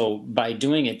 So by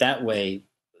doing it that way,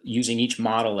 using each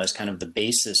model as kind of the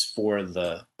basis for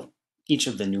each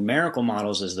of the numerical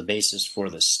models as the basis for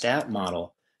the stat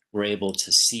model, we're able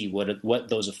to see what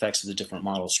those effects of the different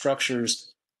model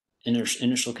structures,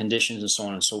 initial conditions, and so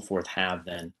on and so forth have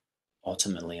then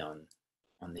ultimately on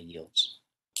the yields.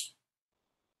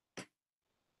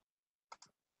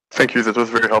 Thank you. That was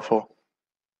very helpful.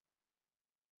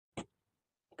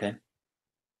 Okay.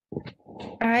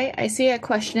 All right, I see a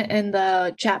question in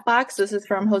the chat box. This is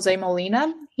from Jose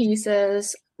Molina. He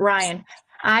says, Ryan,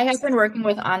 I have been working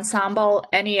with Ensemble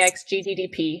NEX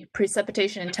GDDP,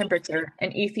 precipitation and temperature,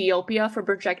 in Ethiopia for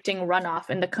projecting runoff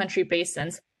in the country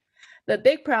basins. The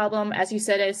big problem, as you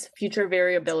said, is future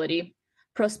variability.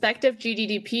 Prospective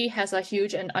GDDP has a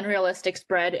huge and unrealistic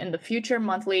spread in the future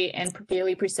monthly and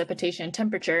daily precipitation and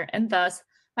temperature, and thus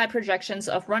my projections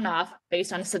of runoff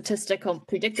based on statistical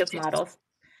predictive models.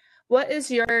 What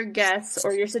is your guess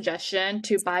or your suggestion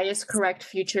to bias correct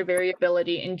future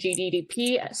variability in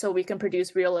GDDP so we can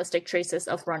produce realistic traces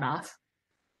of runoff?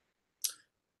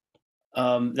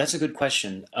 That's a good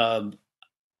question.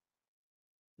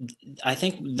 I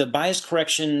think the bias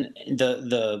correction,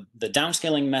 the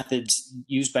downscaling methods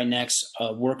used by NEX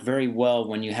work very well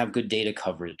when you have good data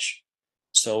coverage.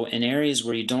 So in areas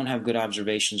where you don't have good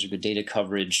observations or good data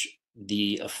coverage,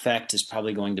 the effect is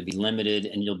probably going to be limited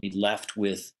and you'll be left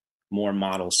with more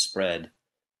model spread.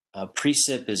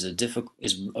 Precip is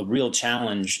a real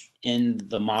challenge in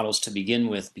the models to begin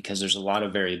with because there's a lot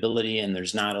of variability and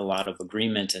there's not a lot of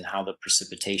agreement in how the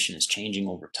precipitation is changing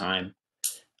over time.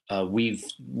 We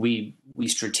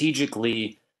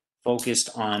strategically focused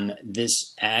on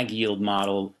this ag yield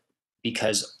model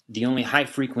because the only high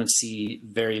frequency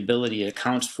variability it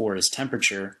accounts for is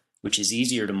temperature, which is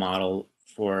easier to model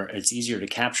it's easier to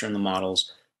capture in the models.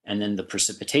 And then the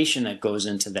precipitation that goes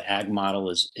into the ag model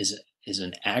is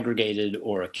an aggregated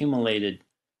or accumulated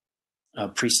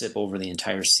precip over the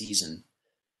entire season.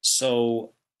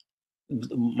 So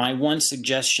my one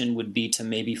suggestion would be to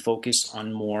maybe focus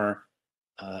on more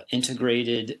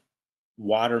integrated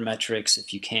water metrics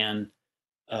if you can.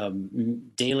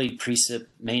 Daily precip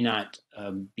may not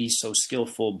be so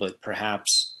skillful, but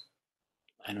perhaps,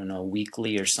 I don't know,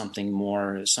 weekly or something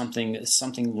longer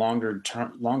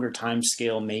time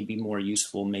scale may be more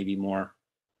useful, maybe more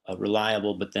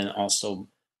reliable, but then also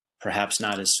perhaps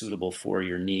not as suitable for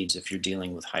your needs if you're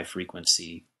dealing with high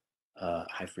frequency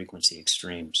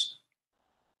extremes.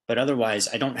 But otherwise,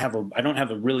 I don't have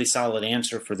a really solid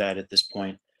answer for that at this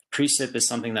point. Precip is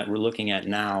something that we're looking at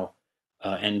now,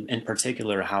 and in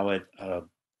particular how it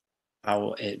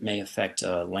may affect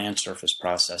land surface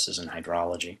processes and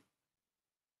hydrology.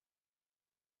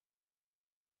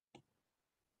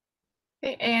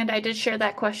 Okay, and I did share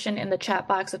that question in the chat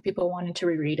box if people wanted to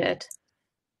reread it.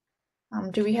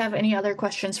 Do we have any other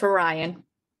questions for Ryan?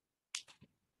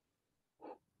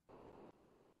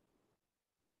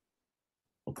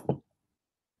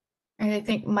 I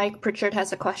think Mike Pritchard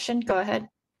has a question. Go ahead.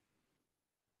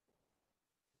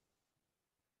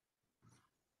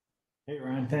 Hey,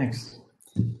 Ryan, thanks.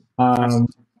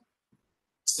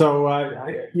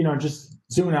 Just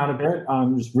zooming out a bit,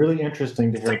 it's really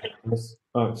interesting to hear this.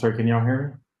 Oh, sorry, can y'all hear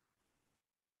me?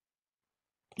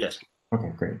 Yes. Okay,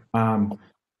 great. If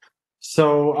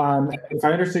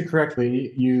I understood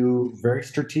correctly, you very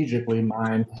strategically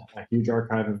mined a huge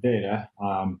archive of data.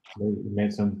 You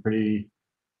made some pretty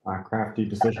crafty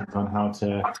decisions on how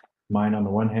to mine on the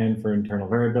one hand for internal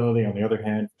variability, on the other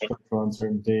hand for structural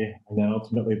uncertainty, and then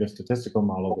ultimately the statistical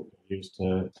model that you used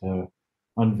to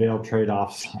unveil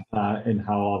trade-offs in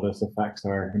how all this affects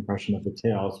our impression of the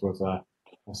tails was a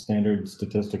standard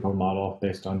statistical model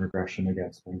based on regression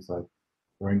against things like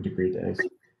growing degree days.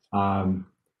 I'm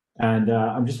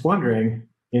just wondering,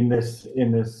 in this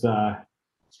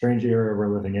strange era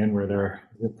we're living in, where there are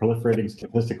proliferating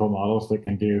statistical models that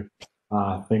can do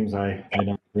things I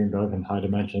never dreamed of in high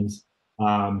dimensions.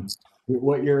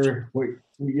 Whether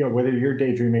you're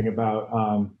daydreaming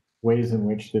about ways in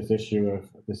which this issue of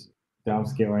this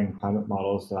downscaling climate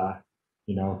models,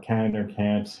 can or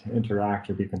can't interact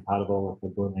or be compatible with the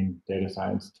booming data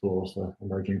science tools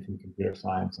emerging from computer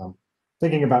science. I'm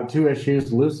thinking about two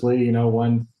issues loosely.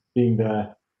 One being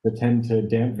the tend to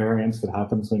damp variance that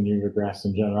happens when you regress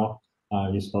in general.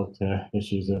 You spoke to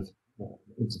issues of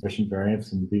insufficient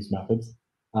variance in these methods,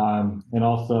 but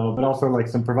also like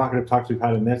some provocative talks we've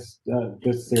had in this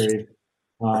series.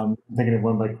 Thinking of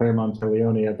one by Claire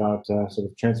Monteleone about sort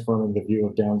of transforming the view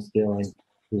of downscaling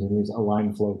using these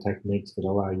align flow techniques that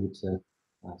allow you to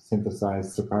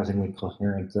synthesize surprisingly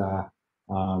coherent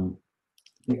or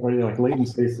like latent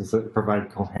spaces that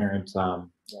provide coherent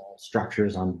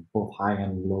structures on both high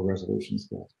and low resolution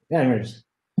scales. Yeah, anyways,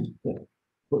 yeah.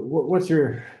 What's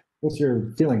your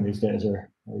feeling these days? Are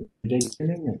you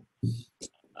daydreaming?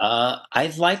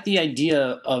 I like the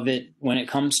idea of it when it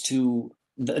comes to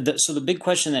so the big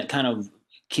question that kind of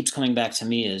keeps coming back to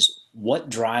me is what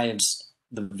drives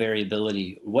the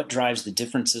variability, what drives the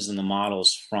differences in the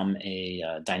models from a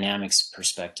dynamics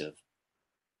perspective.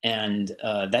 And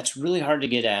that's really hard to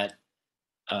get at.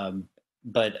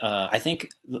 But I think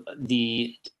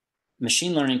the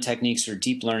machine learning techniques or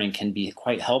deep learning can be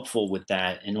quite helpful with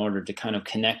that in order to kind of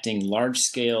connecting large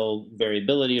scale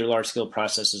variability or large scale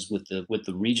processes with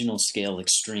the regional scale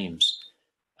extremes.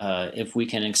 If we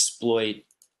can exploit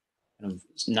kind of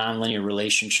nonlinear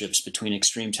relationships between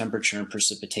extreme temperature and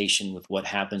precipitation with what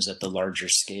happens at the larger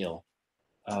scale.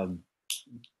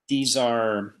 Those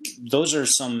are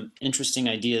some interesting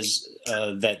ideas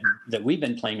that we've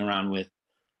been playing around with.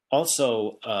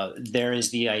 Also, there is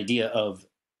the idea of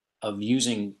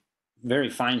using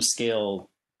very fine scale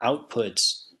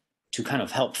outputs to kind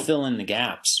of help fill in the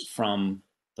gaps from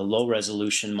the low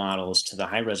resolution models to the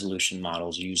high resolution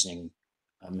models using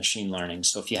machine learning.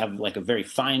 So if you have like a very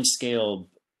fine scale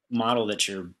model that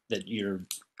you're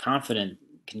confident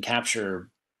can capture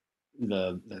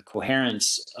the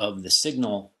coherence of the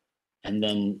signal, and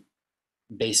then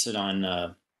base it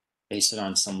on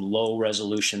some low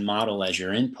resolution model as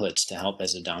your inputs to help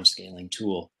as a downscaling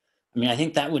tool. I mean, I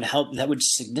think that would help. That would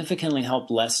significantly help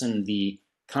lessen the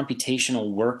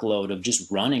computational workload of just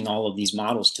running all of these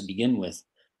models to begin with.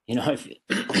 If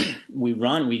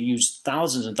we use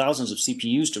thousands and thousands of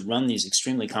CPUs to run these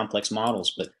extremely complex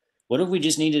models. But what if we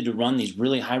just needed to run these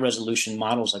really high resolution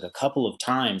models like a couple of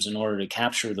times in order to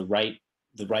capture the right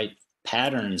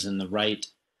patterns and the right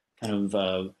kind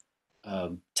of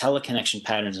teleconnection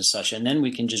patterns and such, and then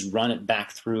we can just run it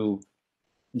back through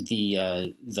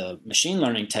the machine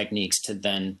learning techniques to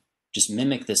then just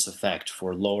mimic this effect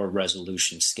for lower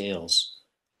resolution scales.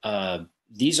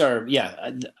 These are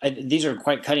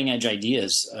quite cutting edge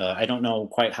ideas. I don't know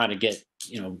quite how to get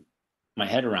my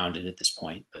head around it at this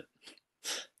point, but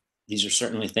these are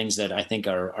certainly things that I think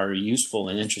are useful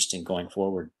and interesting going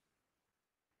forward.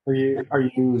 Are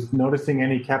you noticing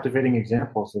any captivating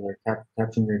examples that are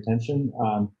capturing your attention,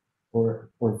 or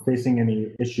facing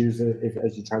any issues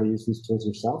as you try to use these tools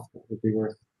yourself that would be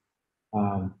worth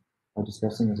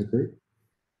discussing as a group?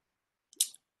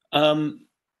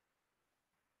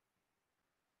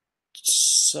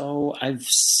 So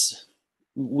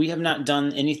we have not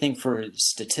done anything for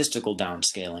statistical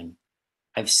downscaling.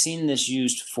 I've seen this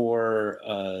used for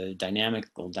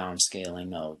dynamical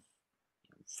downscaling of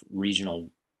regional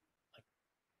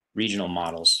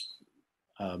models,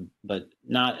 but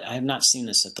I have not seen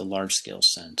this at the large scale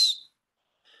sense.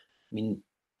 I mean,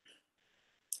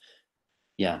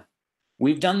 yeah,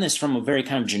 we've done this from a very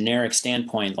kind of generic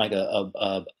standpoint, like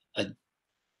a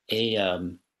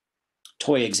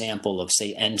toy example of,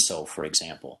 say, ENSO, for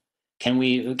example. Can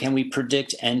we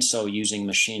predict ENSO using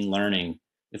machine learning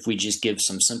if we just give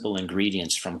some simple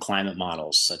ingredients from climate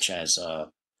models, such as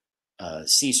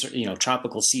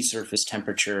tropical sea surface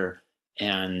temperature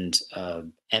and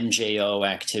MJO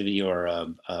activity,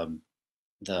 or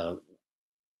the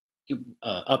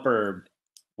upper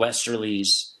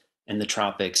westerlies in the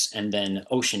tropics, and then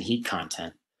ocean heat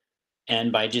content.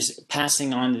 And by just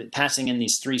passing in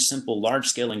these three simple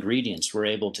large-scale ingredients, we're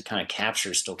able to kind of capture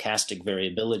stochastic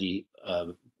variability,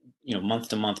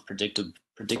 month-to-month predictive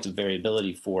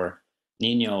variability for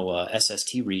Nino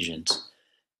SST regions,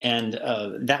 and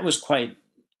that was quite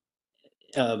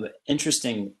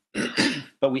interesting.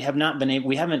 But we have not been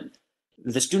able.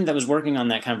 The student that was working on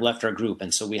that kind of left our group,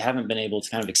 and so we haven't been able to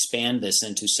kind of expand this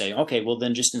into say, okay, well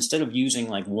then just instead of using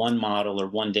like one model or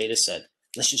one data set,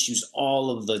 let's just use all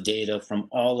of the data from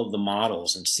all of the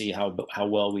models and see how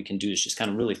well we can do this. Just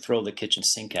kind of really throw the kitchen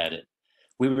sink at it.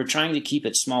 We were trying to keep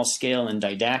it small scale and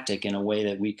didactic in a way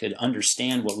that we could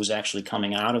understand what was actually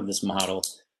coming out of this model.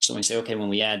 So we say, okay, when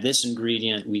we add this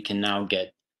ingredient, we can now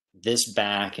get this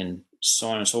back, and so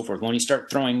on and so forth. When you start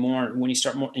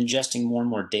ingesting more and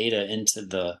more data into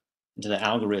the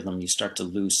algorithm, you start to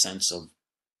lose sense of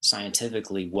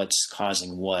scientifically what's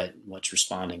causing what's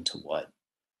responding to what.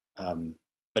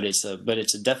 But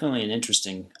it's definitely an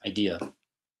interesting idea.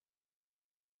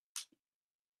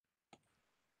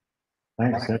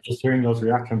 Thanks. Just hearing those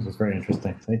reactions was very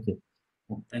interesting. Thank you.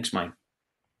 Thanks, Mike.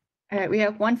 All right, we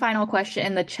have one final question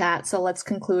in the chat, so let's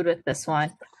conclude with this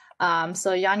one.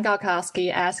 So Jan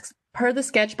Galkowski asks, per the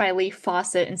sketch by Lee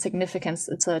Fawcett in Significance,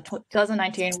 it's a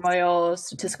 2019 Royal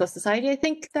Statistical Society, I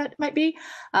think that might be,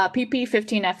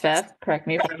 PP15FF, correct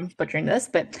me if I'm butchering this,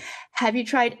 but have you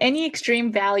tried any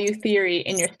extreme value theory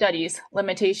in your studies?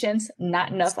 Limitations,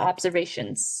 not enough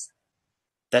observations?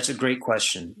 That's a great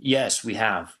question. Yes, we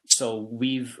have. So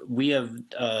we have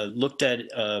looked at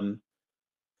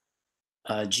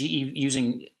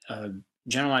using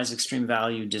generalized extreme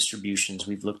value distributions.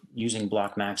 We've looked using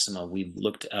block maxima. We've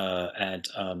looked at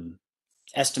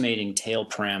estimating tail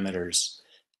parameters,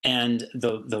 and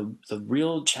the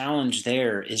real challenge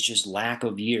there is just lack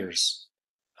of years.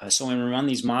 So when we run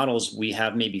these models, we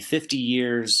have maybe 50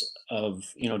 years of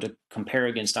to compare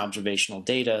against observational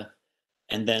data,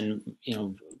 and then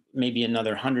maybe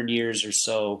another 100 years or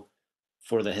so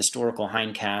for the historical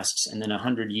hindcasts, and then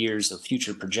 100 years of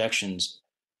future projections,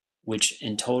 which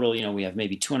in total, we have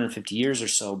maybe 250 years or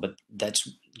so, but that's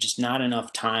just not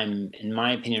enough time, in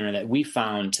my opinion, or that we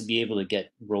found, to be able to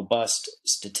get robust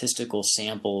statistical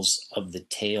samples of the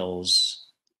tails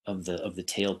of the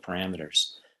tail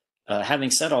parameters.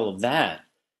 Having said all of that,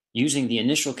 using the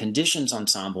initial conditions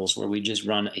ensembles, where we just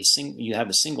run you have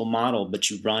a single model, but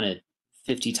you run it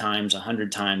 50 times,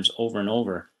 100 times over and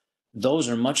over, those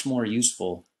are much more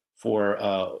useful for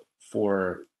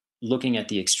looking at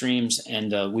the extremes.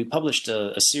 And we published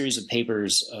a series of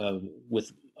papers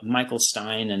with Michael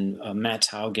Stein and Matt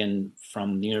Haugen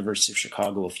from the University of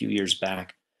Chicago a few years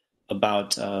back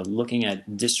about looking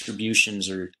at distributions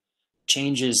or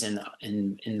changes in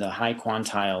the high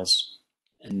quantiles,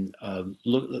 and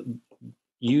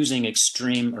using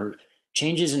extreme or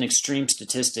changes in extreme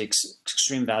statistics,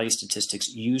 extreme value statistics,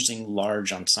 using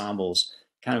large ensembles,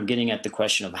 kind of getting at the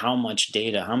question of how much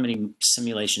data, how many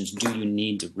simulations do you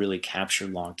need to really capture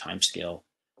long time scale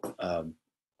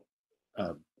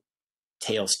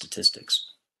tail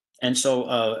statistics. And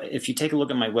so if you take a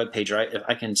look at my webpage,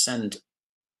 I can send,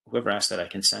 whoever asked that, I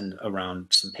can send around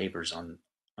some papers on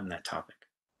that topic.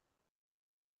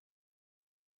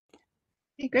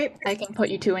 Okay, great. I can put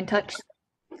you two in touch.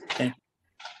 Thank you.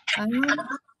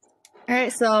 All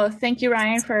right, so thank you,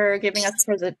 Ryan, for giving us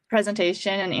the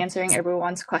presentation and answering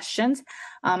everyone's questions.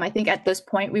 I think at this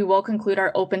point, we will conclude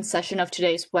our open session of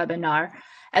today's webinar.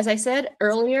 As I said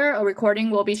earlier, a recording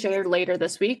will be shared later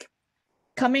this week.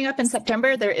 Coming up in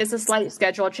September, there is a slight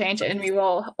schedule change, and we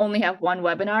will only have one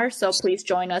webinar, so please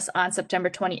join us on September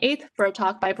 28th for a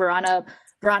talk by Veronica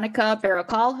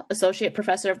Baracol, Associate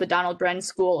Professor of the Donald Bren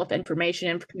School of Information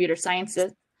and Computer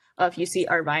Sciences of UC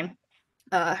Irvine.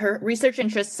 Her research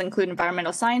interests include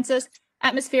environmental sciences,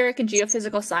 atmospheric and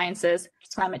geophysical sciences,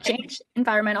 climate change,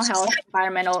 environmental health,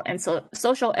 environmental and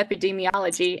social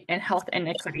epidemiology, and health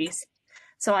inequities.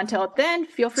 So until then,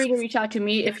 feel free to reach out to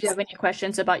me if you have any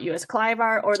questions about US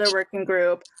CLIVAR or the working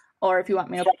group, or if you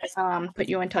want me to put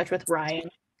you in touch with Ryan.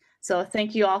 So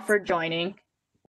thank you all for joining.